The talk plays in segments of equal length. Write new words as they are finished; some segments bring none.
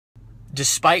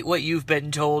despite what you've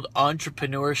been told,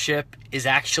 entrepreneurship is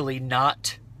actually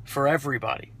not for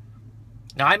everybody.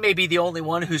 Now, I may be the only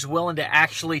one who's willing to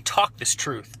actually talk this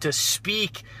truth, to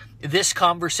speak this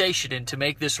conversation and to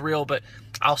make this real, but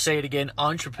I'll say it again,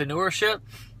 entrepreneurship,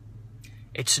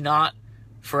 it's not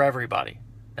for everybody.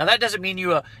 Now, that doesn't mean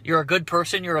you're a good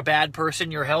person, you're a bad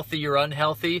person, you're healthy, you're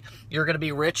unhealthy, you're going to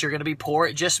be rich, you're going to be poor.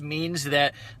 It just means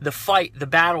that the fight, the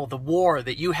battle, the war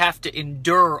that you have to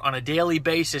endure on a daily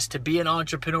basis to be an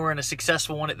entrepreneur and a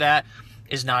successful one at that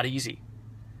is not easy.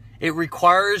 It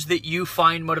requires that you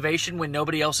find motivation when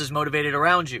nobody else is motivated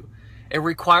around you. It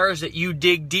requires that you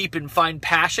dig deep and find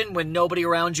passion when nobody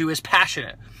around you is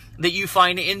passionate. That you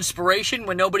find inspiration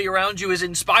when nobody around you is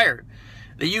inspired.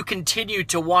 That you continue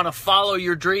to want to follow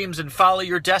your dreams and follow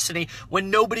your destiny when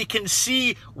nobody can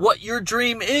see what your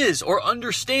dream is or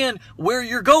understand where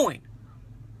you're going.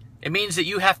 It means that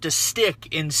you have to stick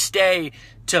and stay,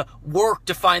 to work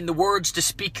to find the words to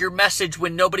speak your message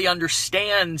when nobody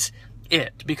understands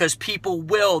it, because people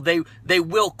will, they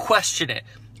will question it,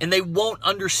 and they won't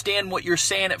understand what you're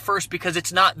saying at first because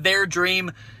it's not their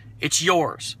dream, it's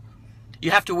yours.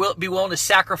 You have to be willing to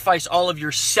sacrifice all of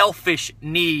your selfish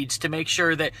needs to make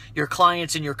sure that your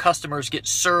clients and your customers get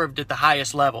served at the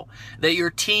highest level, that your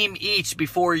team eats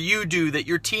before you do, that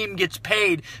your team gets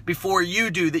paid before you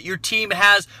do, that your team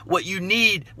has what you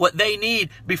need, what they need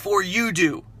before you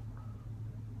do.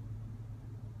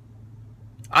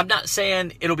 I'm not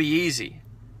saying it'll be easy.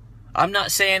 I'm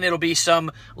not saying it'll be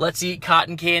some let's eat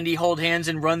cotton candy, hold hands,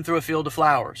 and run through a field of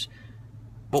flowers.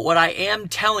 But what I am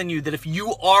telling you, that if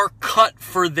you are cut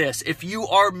for this, if you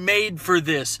are made for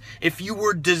this, if you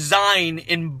were designed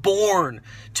and born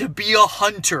to be a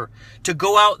hunter, to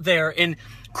go out there and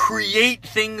create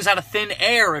things out of thin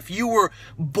air, if you were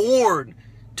born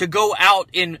to go out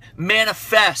and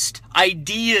manifest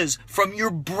ideas from your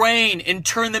brain and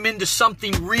turn them into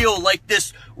something real, like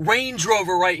this Range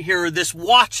Rover right here, or this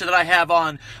watch that I have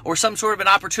on, or some sort of an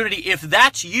opportunity, if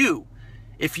that's you,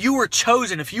 if you were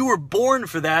chosen, if you were born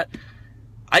for that,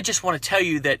 I just want to tell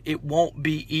you that it won't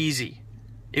be easy.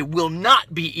 It will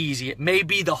not be easy. It may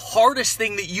be the hardest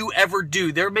thing that you ever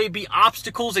do. There may be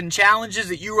obstacles and challenges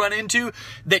that you run into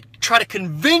that try to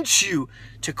convince you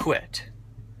to quit.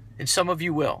 And some of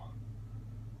you will.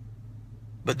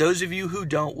 But those of you who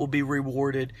don't will be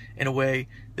rewarded in a way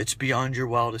that's beyond your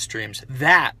wildest dreams.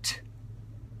 That,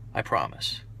 I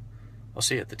promise. I'll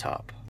see you at the top.